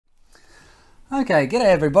Okay, g'day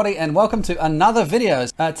everybody and welcome to another video.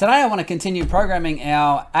 Today I want to continue programming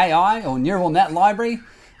our AI or neural net library,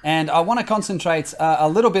 and I want to concentrate a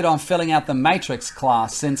little bit on filling out the matrix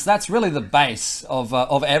class, since that's really the base of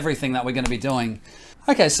everything that we're going to be doing.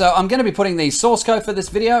 Okay, so I'm going to be putting the source code for this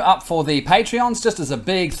video up for the Patreons, just as a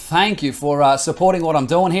big thank you for supporting what I'm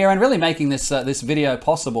doing here and really making this this video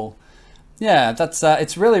possible. Yeah, that's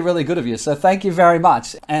it's really good of you, so thank you very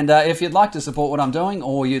much. And if you'd like to support what I'm doing,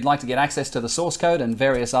 or you'd like to get access to the source code and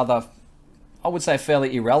various other, I would say,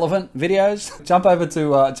 fairly irrelevant videos, jump over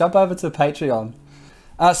to Patreon.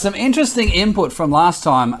 Some interesting input from last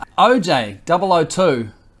time.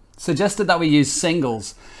 OJ002 suggested that we use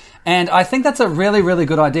singles, and I think that's a really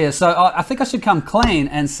good idea. So I think I should come clean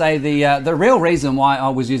and say the real reason why I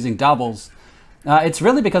was using doubles. It's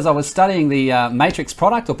really because I was studying the matrix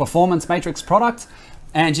product or performance matrix product,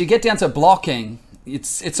 and you get down to blocking.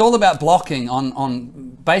 It's all about blocking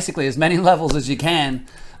on basically as many levels as you can.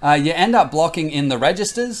 You end up blocking in the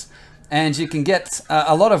registers, and you can get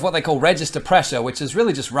a lot of what they call register pressure, which is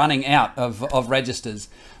really just running out of registers.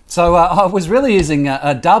 So I was really using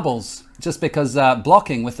doubles just because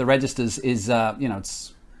blocking with the registers is,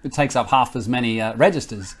 it takes up half as many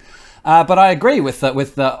registers. But I agree with the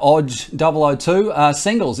OJ002.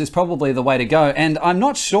 Singles is probably the way to go, and I'm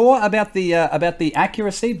not sure about the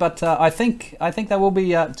accuracy, but I think that will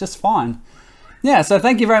be just fine. Yeah, so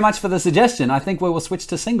thank you very much for the suggestion. I think we will switch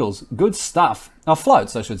to singles. Good stuff. Oh,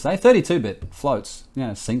 floats, I should say. 32-bit floats.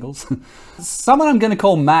 Yeah, singles. Someone I'm going to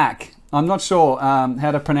call Mac. I'm not sure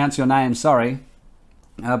how to pronounce your name. Sorry,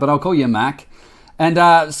 but I'll call you Mac.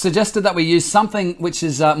 And suggested that we use something which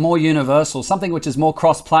is more universal, something which is more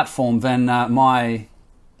cross-platform than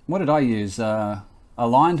what did I use?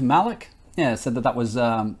 Aligned Malloc? Yeah, said that was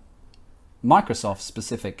Microsoft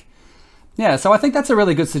specific. Yeah, so I think that's a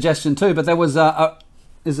really good suggestion too, but there was,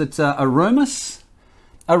 Arumus?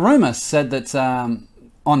 Arumus said that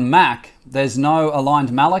on Mac, there's no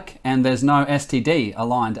aligned Malloc and there's no STD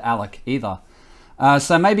aligned ALEC either.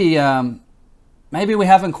 So maybe we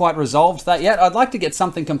haven't quite resolved that yet. I'd like to get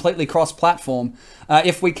something completely cross-platform.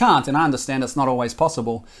 If we can't, and I understand it's not always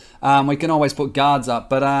possible, we can always put guards up.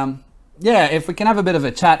 But yeah, if we can have a bit of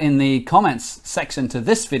a chat in the comments section to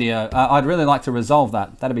this video, I'd really like to resolve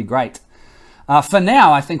that. That'd be great. For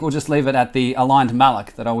now, I think we'll just leave it at the aligned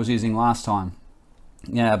Malloc that I was using last time.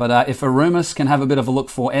 Yeah, but if Arumus can have a bit of a look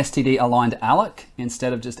for STD aligned ALEC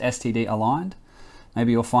instead of just STD aligned,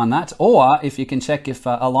 maybe you'll find that. Or if you can check if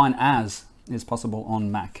align as is possible on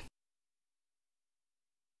Mac.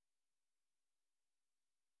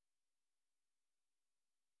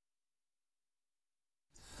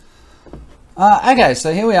 Okay,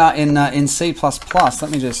 so here we are in C++. Let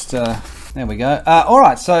me just, there we go. All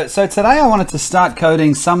right, so today I wanted to start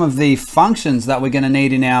coding some of the functions that we're going to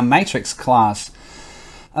need in our matrix class.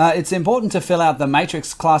 It's important to fill out the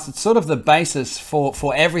matrix class. It's sort of the basis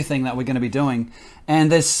for everything that we're going to be doing.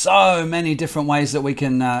 And there's so many different ways that we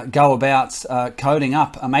can go about coding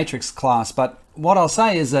up a matrix class. But what I'll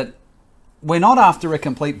say is that we're not after a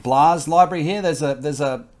complete BLAS library here. There's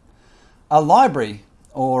a library,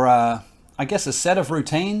 or I guess a set of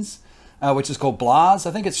routines, which is called BLAS.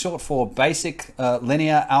 I think it's short for Basic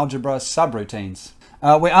Linear Algebra Subroutines.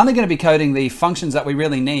 We're only going to be coding the functions that we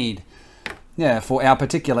really need, yeah, for our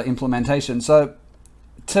particular implementation. So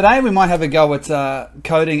today we might have a go at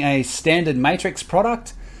coding a standard matrix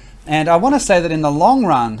product, and I want to say that in the long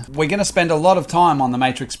run we're going to spend a lot of time on the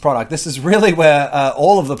matrix product. This is really where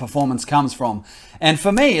all of the performance comes from, and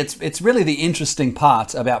for me it's really the interesting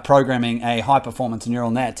part about programming a high performance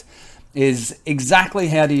neural net is exactly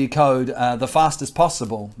how do you code the fastest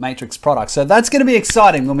possible matrix product. So that's going to be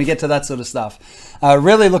exciting when we get to that sort of stuff.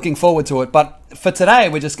 Really looking forward to it, but for today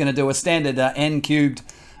we're just going to do a standard n-cubed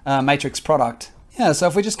matrix product. Yeah, so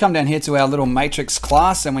if we just come down here to our little matrix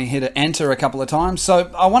class and we hit enter a couple of times.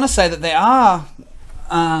 So I want to say that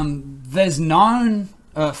there's known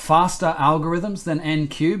faster algorithms than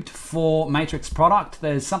n-cubed for matrix product.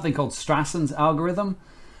 There's something called Strasson's algorithm,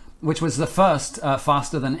 which was the first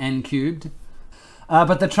faster than n-cubed.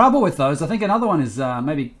 But the trouble with those, I think another one is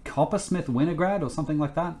maybe Coppersmith-Winograd or something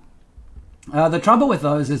like that. The trouble with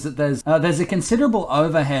those is that there's a considerable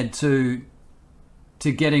overhead to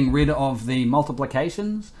getting rid of the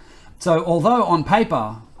multiplications. So although on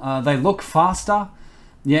paper they look faster,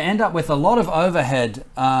 you end up with a lot of overhead,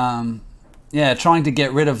 trying to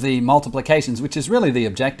get rid of the multiplications, which is really the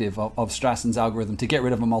objective of Strasson's algorithm, to get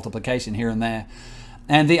rid of a multiplication here and there.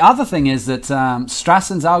 And the other thing is that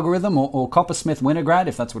Strasson's algorithm, or Coppersmith-Winograd,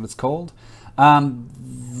 if that's what it's called,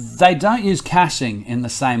 they don't use caching in the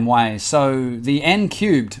same way. So the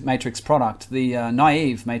n-cubed matrix product, the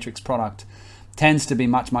naive matrix product, tends to be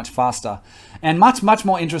much, much faster and much, much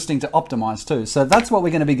more interesting to optimize too. So that's what we're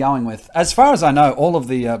going to be going with. As far as I know, all of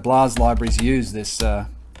the BLAS libraries use this,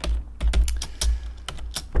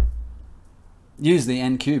 use the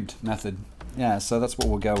n cubed method. Yeah, so that's what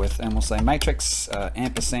we'll go with. And we'll say matrix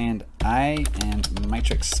ampersand A and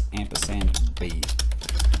matrix ampersand B.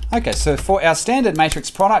 Okay, so for our standard matrix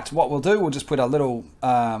product, what we'll do, we'll just put a little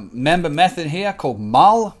member method here called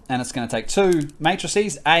mul, and it's going to take two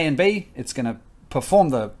matrices, A and B. It's going to perform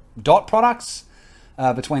the dot products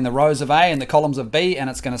between the rows of A and the columns of B, and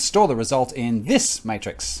it's going to store the result in this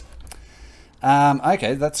matrix.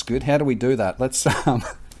 Okay, that's good. How do we do that? Let's...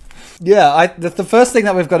 Yeah, the first thing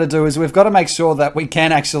that we've got to do is we've got to make sure that we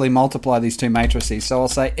can actually multiply these two matrices. So I'll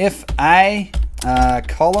say if A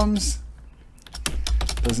columns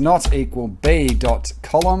does not equal B dot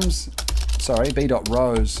columns, sorry, B dot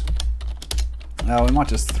rows. We might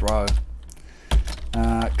just throw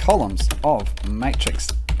columns of matrix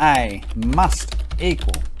A must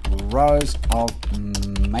equal rows of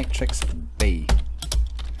matrix B.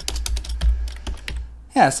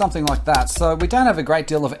 Yeah, something like that. So we don't have a great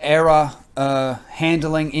deal of error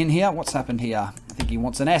handling in here. What's happened here? I think he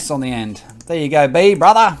wants an S on the end. There you go, B,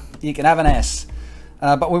 brother. You can have an S.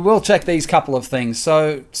 But we will check these couple of things.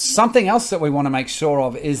 So something else that we want to make sure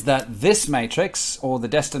of is that this matrix, or the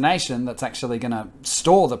destination that's actually going to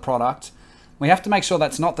store the product, we have to make sure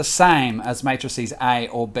that's not the same as matrices A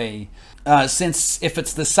or B. Since if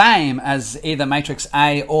it's the same as either matrix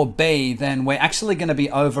A or B, then we're actually going to be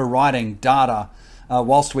overwriting data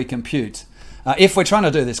whilst we compute. If we're trying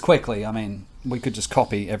to do this quickly, I mean, we could just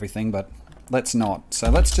copy everything, but let's not. So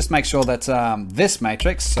let's just make sure that this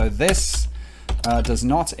matrix, so this does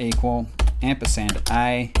not equal ampersand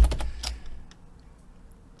A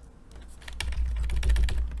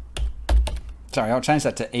sorry, I'll change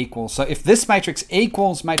that to equal. So if this matrix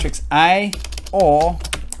equals matrix A, or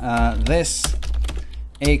this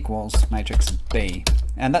equals matrix B.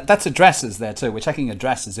 And that's addresses there too. We're checking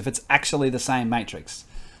addresses if it's actually the same matrix.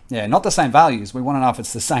 Yeah, not the same values. We want to know if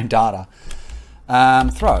it's the same data.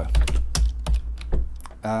 Throw.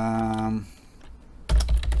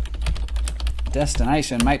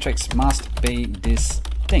 Destination matrix must be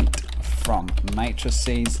distinct from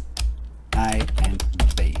matrices A and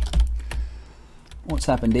B. What's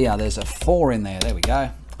happened here? There's a 4 in there. There we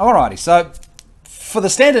go. Alrighty, so for the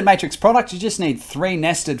standard matrix product, you just need 3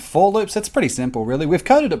 nested for loops. It's pretty simple, really. We've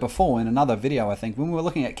coded it before in another video, I think, when we were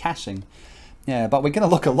looking at caching. Yeah, but we're going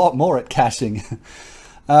to look a lot more at caching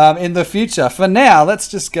in the future. For now, let's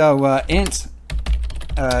just go int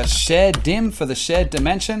shared dim for the shared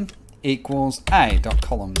dimension equals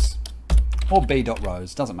A.columns or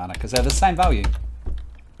B.rows. Doesn't matter because they're the same value.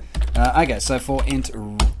 Okay, so for int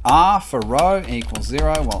R for row equals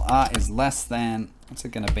 0, well, R is less than, what's it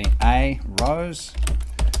going to be, A rows,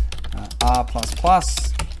 R plus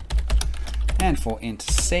plus. And for int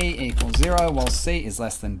C equals 0, well, C is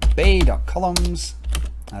less than B.columns,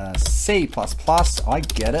 C plus plus, I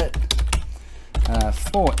get it.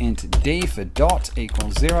 For int D for dot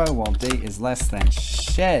equals 0, well, D is less than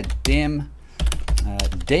shared dim,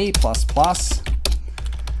 D plus plus.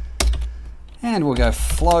 And we'll go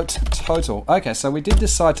float total. Okay, so we did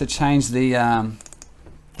decide to change the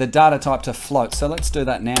data type to float. So let's do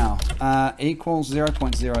that now. Equals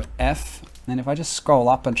 0.0f. And if I just scroll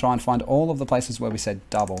up and try and find all of the places where we said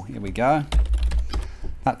double. Here we go.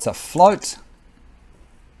 That's a float.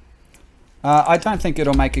 I don't think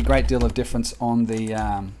it'll make a great deal of difference on the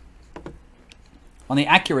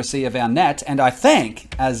accuracy of our net. And I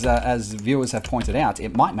think, as viewers have pointed out,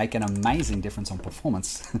 it might make an amazing difference on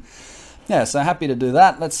performance. Yeah, so happy to do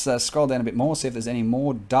that. Let's scroll down a bit more, see if there's any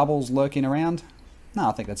more doubles lurking around. No,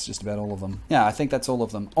 I think that's just about all of them. Yeah, I think that's all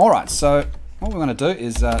of them. All right, so what we want to do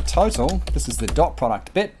is total, this is the dot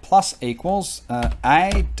product bit, plus equals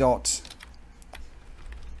A dot...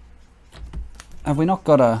 Have we not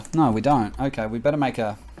got a... No, we don't. Okay, we better make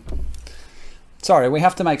a... Sorry, we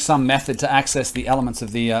have to make some method to access the elements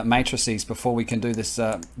of the matrices before we can do this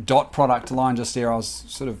dot product line just here. I was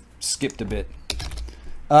sort of skipped a bit.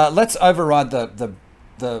 Let's override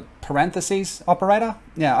the parentheses operator.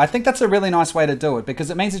 Yeah, I think that's a really nice way to do it because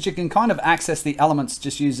it means that you can kind of access the elements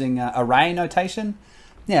just using array notation.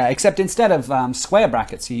 Yeah, except instead of square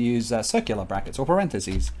brackets, you use circular brackets or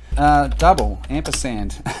parentheses. Double,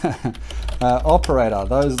 ampersand, operator,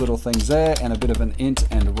 those little things there, and a bit of an int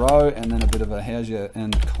and row, and then a bit of a here's your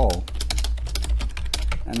and col.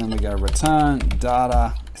 And then we go return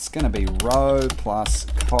data. It's going to be row plus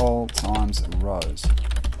col times rows.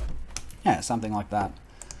 Yeah, something like that.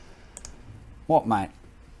 What, mate?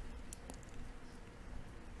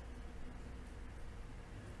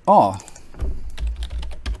 Oh,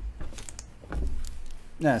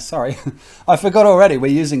 Yeah, sorry. I forgot already,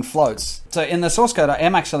 we're using floats. So in the source code, I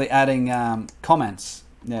am actually adding comments.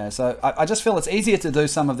 Yeah, so I just feel it's easier to do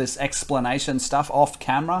some of this explanation stuff off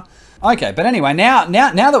camera. Okay, but anyway, now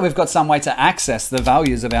that we've got some way to access the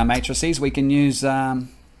values of our matrices, we can use, or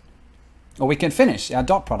we can finish our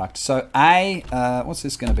dot product. So A, what's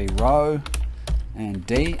this going to be? Row and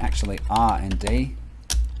D, actually R and D,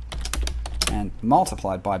 and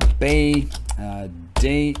multiplied by B,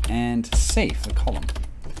 D and C for column.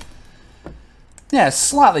 Yeah,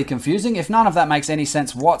 slightly confusing. If none of that makes any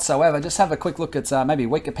sense whatsoever, just have a quick look at maybe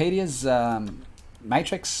Wikipedia's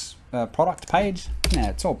matrix product page. Yeah,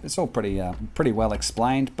 it's all pretty well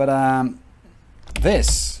explained. But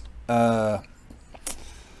this, oh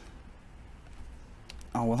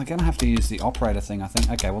well, they're gonna have to use the operator thing, I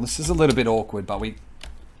think. Okay, well this is a little bit awkward, but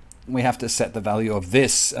we have to set the value of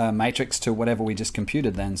this matrix to whatever we just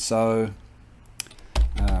computed then. So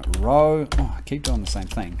row, oh, I keep doing the same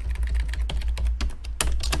thing.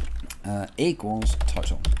 Equals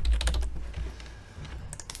total.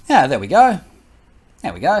 Yeah, there we go.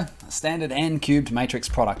 There we go. A standard n cubed matrix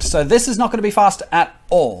product. So this is not going to be fast at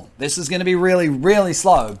all. This is going to be really, really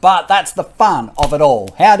slow, but that's the fun of it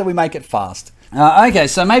all. How do we make it fast? Okay,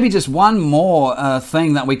 so maybe just one more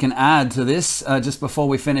thing that we can add to this just before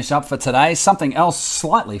we finish up for today. Something else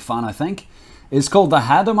slightly fun, I think, is called the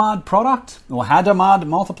Hadamard product, or Hadamard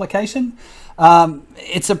multiplication.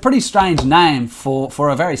 It's a pretty strange name for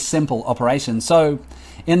a very simple operation. So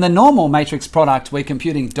in the normal matrix product, we're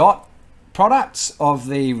computing dot products of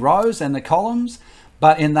the rows and the columns.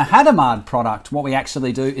 But in the Hadamard product, what we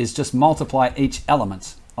actually do is just multiply each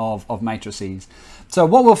element of matrices. So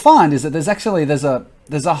what we'll find is that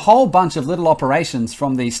there's a whole bunch of little operations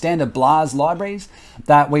from the standard BLAS libraries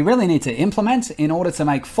that we really need to implement in order to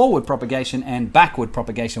make forward propagation and backward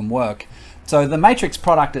propagation work. So the matrix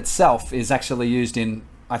product itself is actually used in,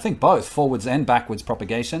 I think, both forwards and backwards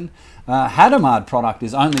propagation. Hadamard product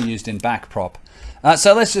is only used in back prop.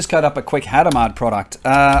 So let's just code up a quick Hadamard product.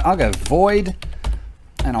 I'll go void,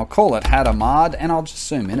 and I'll call it Hadamard, and I'll just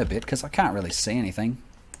zoom in a bit because I can't really see anything.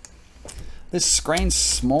 This screen's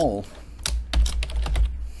small.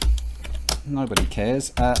 Nobody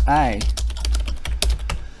cares.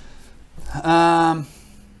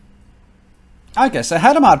 Okay, so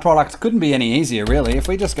Hadamard product couldn't be any easier, really. If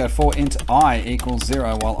we just go for int I equals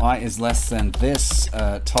 0 while I is less than this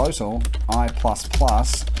total, I plus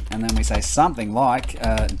plus, and then we say something like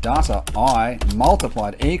data I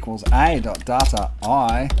multiplied equals a dot data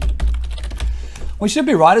I, we should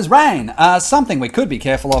be right as rain. Something we could be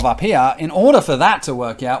careful of up here. In order for that to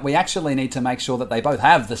work out, we actually need to make sure that they both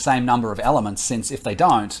have the same number of elements, since if they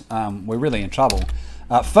don't, we're really in trouble.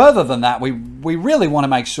 Further than that, we really want to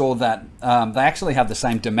make sure that they actually have the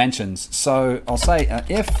same dimensions. So I'll say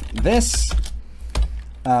if this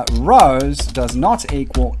rows does not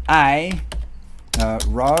equal a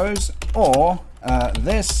rows, or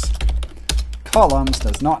this columns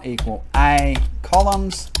does not equal a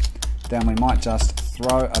columns, then we might just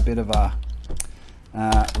throw a bit of a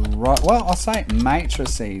well, I'll say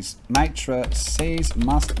matrices. Matrices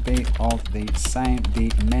must be of the same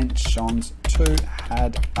dimensions to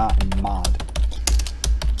Hadamard.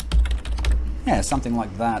 Yeah, something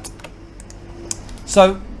like that.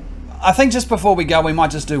 So I think just before we go, we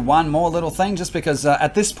might just do one more little thing, just because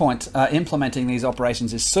at this point, implementing these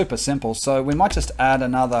operations is super simple. So we might just add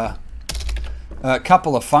another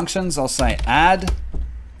couple of functions. I'll say add,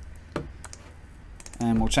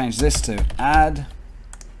 and we'll change this to add.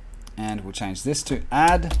 And we'll change this to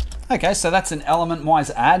add. Okay, so that's an element-wise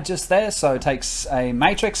add just there. So it takes a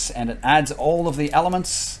matrix and it adds all of the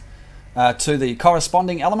elements to the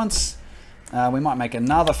corresponding elements. We might make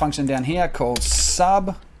another function down here called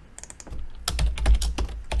sub.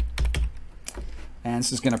 And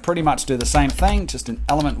this is going to pretty much do the same thing, just an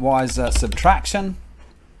element-wise subtraction.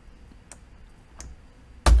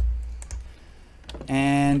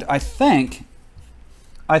 And I think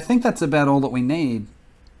that's about all that we need.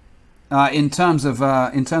 In terms of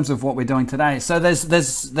what we're doing today. So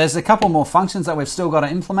there's a couple more functions that we've still got to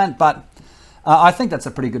implement, but I think that's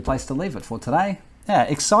a pretty good place to leave it for today. Yeah,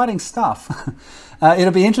 exciting stuff.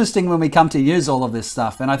 It'll be interesting when we come to use all of this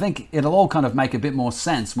stuff, and I think it'll all kind of make a bit more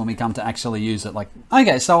sense when we come to actually use it.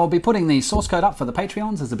 Okay, so I'll be putting the source code up for the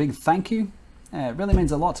Patreons as a big thank you. Yeah, it really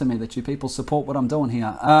means a lot to me that you people support what I'm doing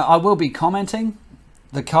here. I will be commenting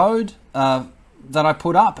the code that I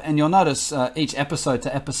put up, and you'll notice each episode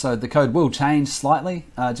to episode the code will change slightly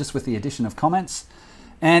just with the addition of comments.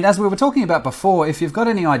 And as we were talking about before, if you've got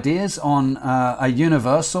any ideas on a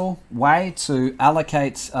universal way to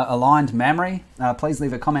allocate aligned memory, please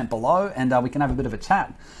leave a comment below and we can have a bit of a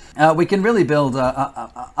chat. We can really build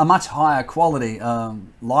a much higher quality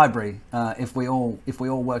library if we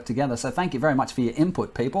all work together. So thank you very much for your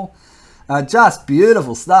input, people. Just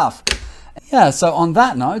beautiful stuff. Yeah, so on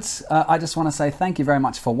that note, I just want to say thank you very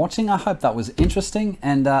much for watching. I hope that was interesting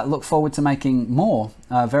and look forward to making more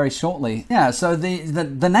very shortly. Yeah, so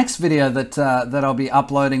the next video that I'll be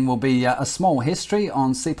uploading will be a small history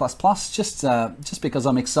on C++, just because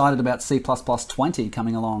I'm excited about C++ 20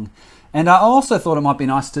 coming along. And I also thought it might be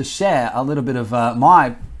nice to share a little bit of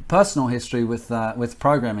my personal history with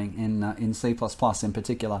programming in C++ in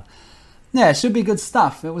particular. Yeah, it should be good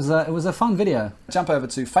stuff. It was a fun video. Jump over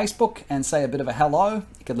to Facebook and say a bit of a hello.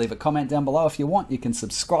 You can leave a comment down below if you want. You can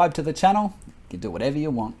subscribe to the channel. You can do whatever you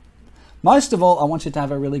want. Most of all, I want you to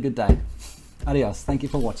have a really good day. Adios. Thank you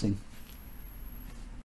for watching.